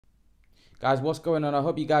Guys, what's going on? I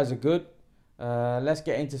hope you guys are good. Let's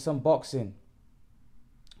get into some boxing.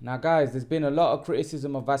 Now, guys, there's been a lot of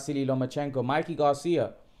criticism of Vasily Lomachenko. Mikey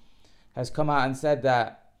Garcia has come out and said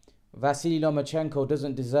that Vasily Lomachenko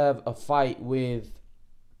doesn't deserve a fight with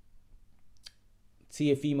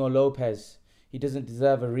Teofimo Lopez. He doesn't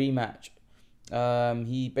deserve a rematch.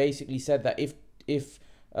 He basically said that if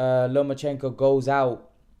Lomachenko goes out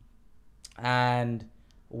and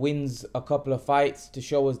wins a couple of fights to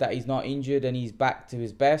show us that he's not injured and he's back to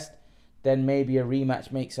his best, then maybe a rematch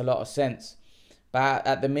makes a lot of sense. But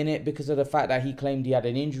at the minute, because of the fact that he claimed he had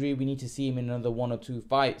an injury, we need to see him in another 1 or 2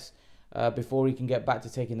 fights before he can get back to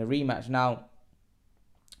taking the rematch. Now,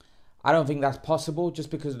 I don't think that's possible, just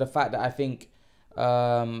because of the fact that I think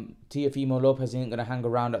Teofimo Lopez isn't going to hang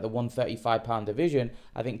around at the 135-pound division.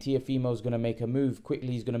 I think Teofimo's going to make a move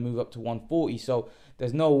quickly. He's going to move up to 140. So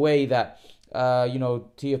there's no way that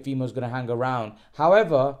Teofimo's going to hang around.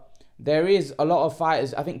 However, there is a lot of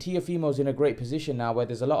fighters. I think Teofimo's in a great position now where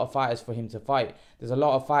there's a lot of fighters for him to fight. There's a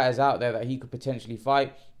lot of fighters out there that he could potentially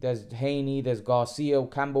fight. There's Haney, there's Garcia,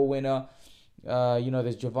 Campbell winner.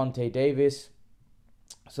 There's Gervonta Davis.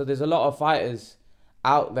 So there's a lot of fighters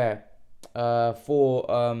out there for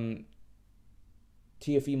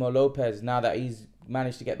Teofimo Lopez now that he's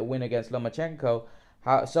managed to get the win against Lomachenko.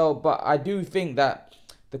 But I do think that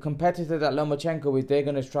the competitor that Lomachenko is, they're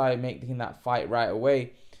going to try making that fight right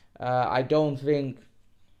away. I don't think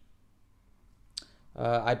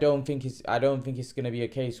it's going to be a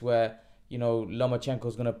case where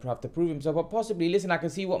Lomachenko's going to have to prove himself. But possibly, listen, I can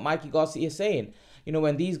see what Mikey Garcia is saying.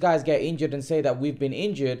 When these guys get injured and say that we've been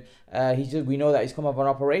injured, we know that he's come off an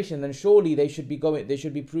operation, then surely they should be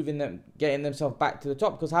getting themselves back to the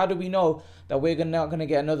top. Because how do we know that we're not going to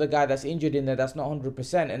get another guy that's injured in there that's not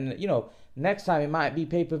 100%? And next time it might be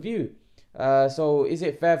pay-per-view. So is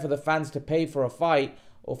it fair for the fans to pay for a fight,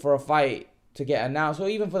 or for a fight to get announced, or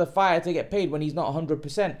even for the fighter to get paid when he's not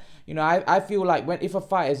 100%? I feel like if a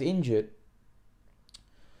fighter is injured,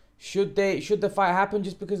 should the fight happen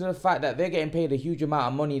just because of the fact that they're getting paid a huge amount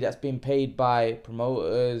of money that's been paid by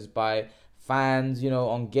promoters, by fans,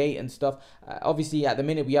 on gate and stuff. Obviously, at the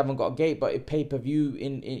minute we haven't got a gate, but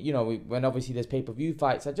pay-per-view when obviously there's pay-per-view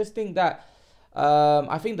fights, I just think that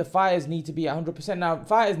I think the fighters need to be 100%. Now,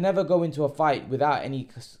 fighters never go into a fight without any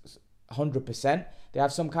 100%. They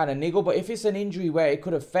have some kind of niggle, but if it's an injury where it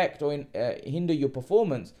could affect or hinder your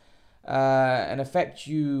performance and affect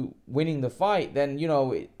you winning the fight, then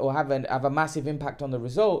or have a massive impact on the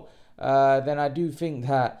result, then I do think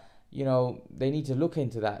that they need to look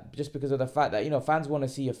into that, just because of the fact that fans want to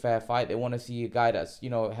see a fair fight. They want to see a guy that's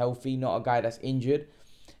healthy, not a guy that's injured.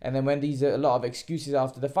 And then when these are a lot of excuses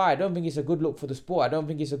after the fight, I don't think it's a good look for the sport. I don't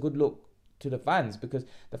think it's a good look to the fans, because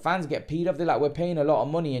the fans get peed off. They're like, we're paying a lot of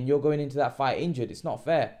money and you're going into that fight injured. It's not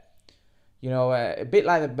fair. A bit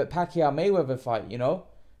like the Pacquiao Mayweather fight.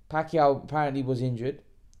 Pacquiao apparently was injured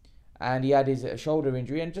and he had his shoulder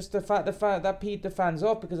injury, and just the fact that peed the fans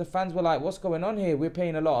off, because the fans were like, what's going on here? We're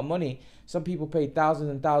paying a lot of money. Some people paid thousands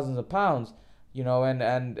and thousands of pounds, and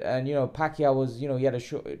Pacquiao was, he had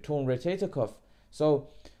a torn rotator cuff. So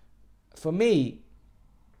for me,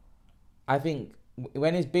 I think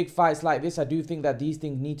when it's big fights like this, I do think that these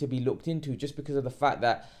things need to be looked into, just because of the fact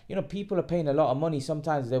that people are paying a lot of money.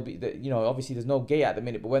 Sometimes there'll be obviously there's no gate at the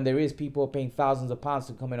minute, but when there is, people are paying thousands of pounds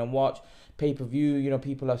to come in and watch pay-per-view.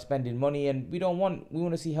 People are spending money, and we want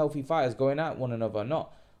to see healthy fighters going at one another,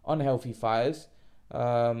 not unhealthy fighters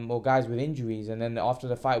or guys with injuries, and then after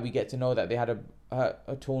the fight we get to know that they had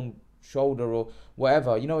a torn shoulder or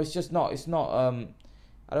whatever.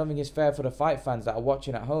 I don't think it's fair for the fight fans that are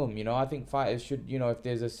watching at home. I think fighters should, if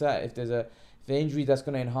the injury that's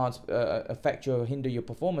going to affect you or hinder your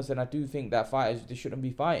performance, then I do think that fighters, they shouldn't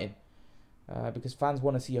be fighting, because fans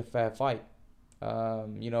want to see a fair fight.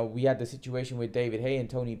 We had the situation with David Haye and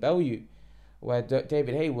Tony Bellew, where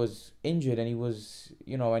David Haye was injured and he was,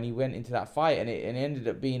 and he went into that fight, and it ended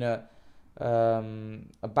up being a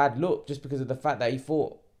bad look, just because of the fact that he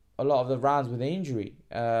fought a lot of the rounds with an injury,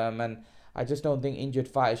 and I just don't think injured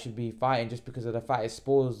fighters should be fighting, just because of the fact it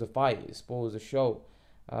spoils the fight, it spoils the show,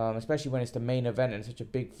 especially when it's the main event and such a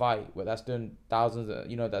big fight where that's done thousands,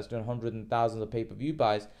 that's done hundreds and thousands of pay-per-view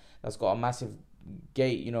buys, that's got a massive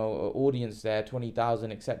gate, audience there,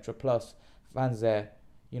 20,000 etc. plus fans there.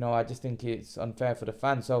 I just think it's unfair for the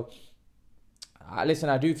fans. So listen,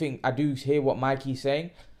 I do hear what Mikey's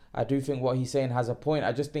saying. I do think what he's saying has a point.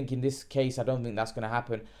 I just think in this case, I don't think that's going to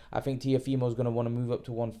happen. I think Teofimo's going to want to move up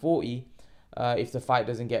to 140 if the fight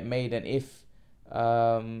doesn't get made, and if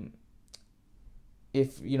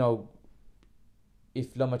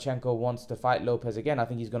if Lomachenko wants to fight Lopez again, I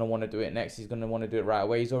think he's going to want to do it next. He's going to want to do it right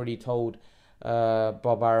away. He's already told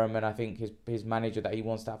Bob Arum and I think his manager that he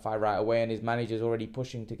wants that fight right away, and his manager's already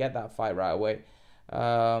pushing to get that fight right away.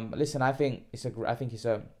 Listen, I think it's a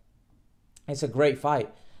great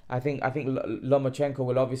fight. I think Lomachenko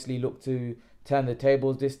will obviously look to turn the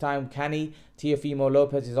tables this time. Can he? Teofimo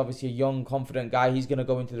Lopez is obviously a young, confident guy. He's going to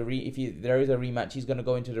go into the there is a rematch, he's going to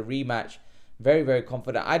go into the rematch very, very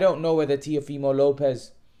confident. I don't know whether Teofimo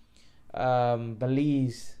Lopez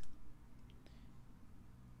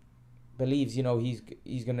believes, you know, he's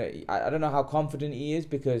gonna. I don't know how confident he is,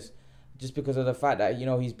 because of the fact that, you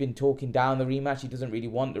know, he's been talking down the rematch. He doesn't really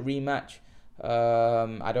want the rematch.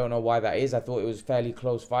 I don't know why that is. I thought it was fairly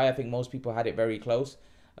close fight. I think most people had it very close.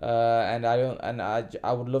 And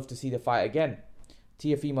I would love to see the fight again.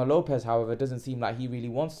 Teofimo Lopez, however, doesn't seem like he really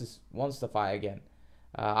wants to fight again.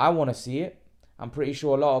 I want to see it. I'm pretty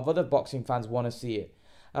sure a lot of other boxing fans want to see it.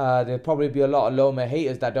 There'll probably be a lot of Loma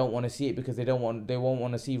haters that don't want to see it because they won't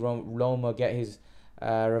want to see Loma get his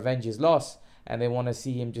revenge his loss, and they want to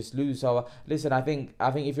see him just lose. So listen, I think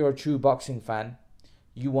if you're a true boxing fan,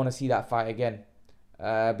 you want to see that fight again.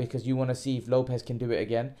 Because you want to see if Lopez can do it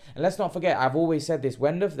again. And let's not forget, I've always said this,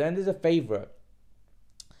 when there's a favourite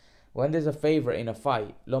in a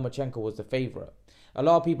fight, Lomachenko was the favourite. A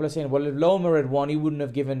lot of people are saying, well, if Loma had won, he wouldn't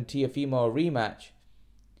have given Teofimo a rematch.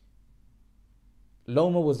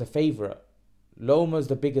 Loma was the favourite. Loma's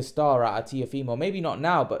the biggest star out of Teofimo. Maybe not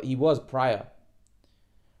now, but he was prior.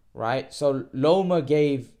 Right? So Loma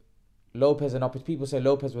gave Lopez an opportunity. People say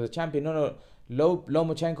Lopez was a champion. No.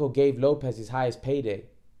 Lomachenko gave Lopez his highest payday.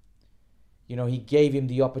 You know, he gave him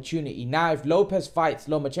the opportunity. Now, if Lopez fights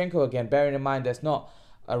Lomachenko again, bearing in mind there's not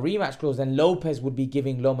a rematch clause, then Lopez would be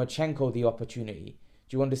giving Lomachenko the opportunity.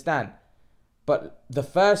 Do you understand? But the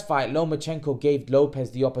first fight, Lomachenko gave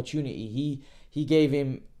Lopez the opportunity. He gave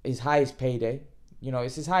him his highest payday. You know,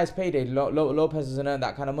 it's his highest payday. Lopez doesn't earn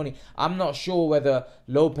that kind of money. I'm not sure whether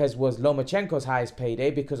Lopez was Lomachenko's highest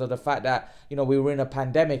payday because of the fact that, you know, we were in a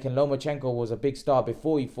pandemic and Lomachenko was a big star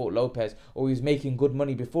before he fought Lopez, or he was making good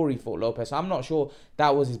money before he fought Lopez. So I'm not sure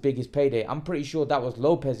that was his biggest payday. I'm pretty sure that was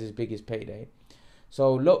Lopez's biggest payday.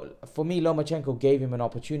 So for me, Lomachenko gave him an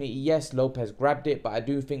opportunity. Yes, Lopez grabbed it, but I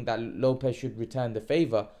do think that Lopez should return the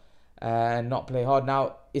favor and not play hard.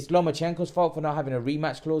 Now, it's Lomachenko's fault for not having a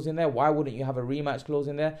rematch clause in there. Why wouldn't you have a rematch clause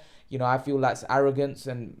in there? You know, I feel that's arrogance,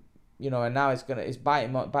 and, you know, and now it's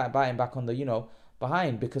biting back on the, you know,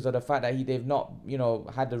 behind, because of the fact that they've not, you know,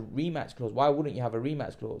 had the rematch clause. Why wouldn't you have a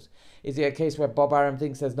rematch clause? Is it a case where Bob Arum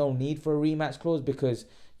thinks there's no need for a rematch clause because,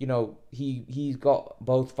 you know, he's got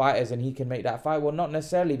both fighters and he can make that fight? Well, not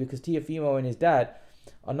necessarily, because Teofimo and his dad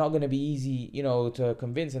are not going to be easy, you know, to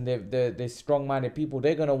convince, and they're strong-minded people.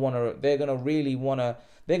 They're going to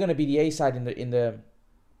be the A side in the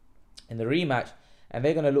rematch, and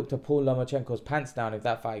they're going to look to pull Lomachenko's pants down if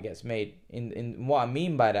that fight gets made. In what I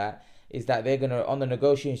mean by that is that they're going to, on the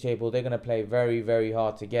negotiation table, they're going to play very, very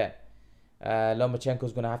hard to get.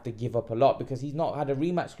 Lomachenko's going to have to give up a lot because he's not had a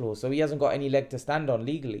rematch clause, so he hasn't got any leg to stand on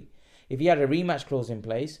legally. If he had a rematch clause in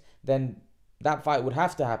place, then that fight would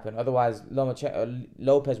have to happen. Otherwise,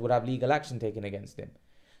 Lopez would have legal action taken against him.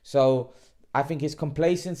 So I think it's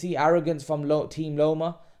complacency, arrogance from Team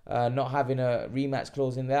Loma, not having a rematch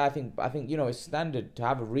clause in there. I think you know, it's standard to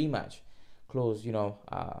have a rematch clause. You know,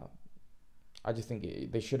 I just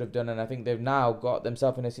think they should have done, and I think they've now got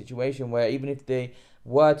themselves in a situation where even if they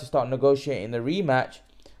were to start negotiating the rematch,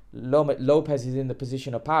 Lopez is in the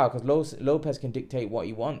position of power because Lopez can dictate what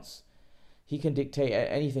he wants. He can dictate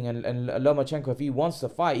anything, and Lomachenko, if he wants to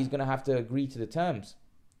fight, he's going to have to agree to the terms.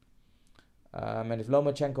 And if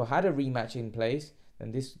Lomachenko had a rematch in place,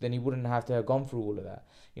 then he wouldn't have to have gone through all of that.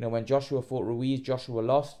 You know, when Joshua fought Ruiz, Joshua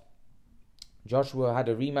lost. Joshua had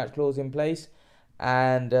a rematch clause in place,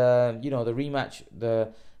 and you know, the rematch,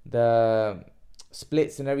 the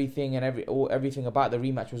splits and everything, and everything about the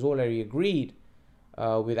rematch was already agreed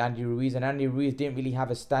with Andy Ruiz, and Andy Ruiz didn't really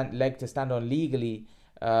have a leg to stand on legally.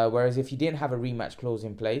 Whereas if he didn't have a rematch clause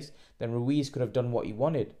in place, then Ruiz could have done what he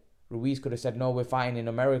wanted. Ruiz could have said, no, we're fighting in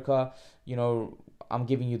America. You know, I'm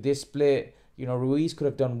giving you this split. You know, Ruiz could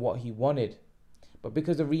have done what he wanted. But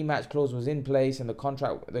because the rematch clause was in place and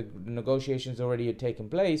the negotiations already had taken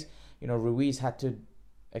place, you know, Ruiz had to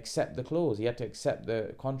accept the clause. He had to accept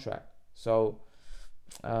the contract. So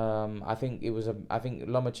I think even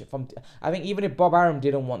if Bob Arum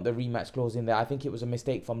didn't want the rematch clause in there, I think it was a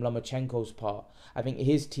mistake from Lomachenko's part. I think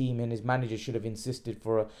his team and his manager should have insisted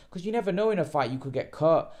for because you never know in a fight. You could get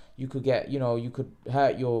cut, you could get, you know, you could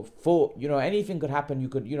hurt your foot, you know, anything could happen. You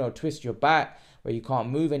could, you know, twist your back where you can't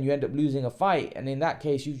move and you end up losing a fight. And in that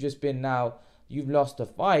case, you've just been now you've lost a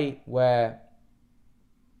fight where,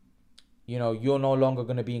 you know, you're no longer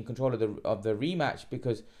going to be in control of the rematch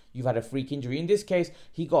because you've had a freak injury. In this case,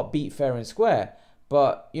 he got beat fair and square.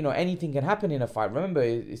 But, you know, anything can happen in a fight. Remember,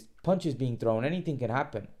 it's punches being thrown. Anything can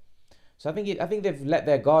happen. So I think they've let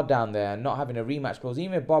their guard down there and not having a rematch clause.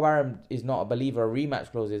 Even if Bob Arum is not a believer of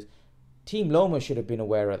rematch clauses, Team Loma should have been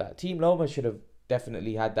aware of that. Team Loma should have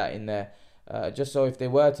definitely had that in there. Just so if they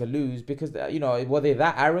were to lose, because, you know, were they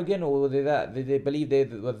that arrogant, or did they believe they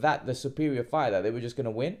were that the superior fighter, that they were just going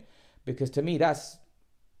to win? Because to me, that's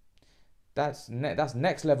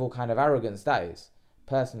next level kind of arrogance, that is,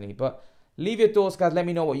 personally. But leave your thoughts, guys. Let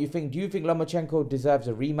me know what you think. Do you think Lomachenko deserves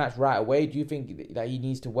a rematch right away? Do you think that he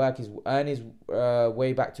needs to earn his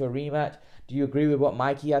way back to a rematch? Do you agree with what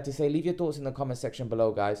Mikey had to say? Leave your thoughts in the comment section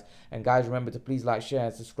below, guys. And guys, remember to please like, share,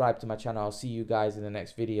 and subscribe to my channel. I'll see you guys in the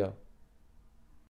next video.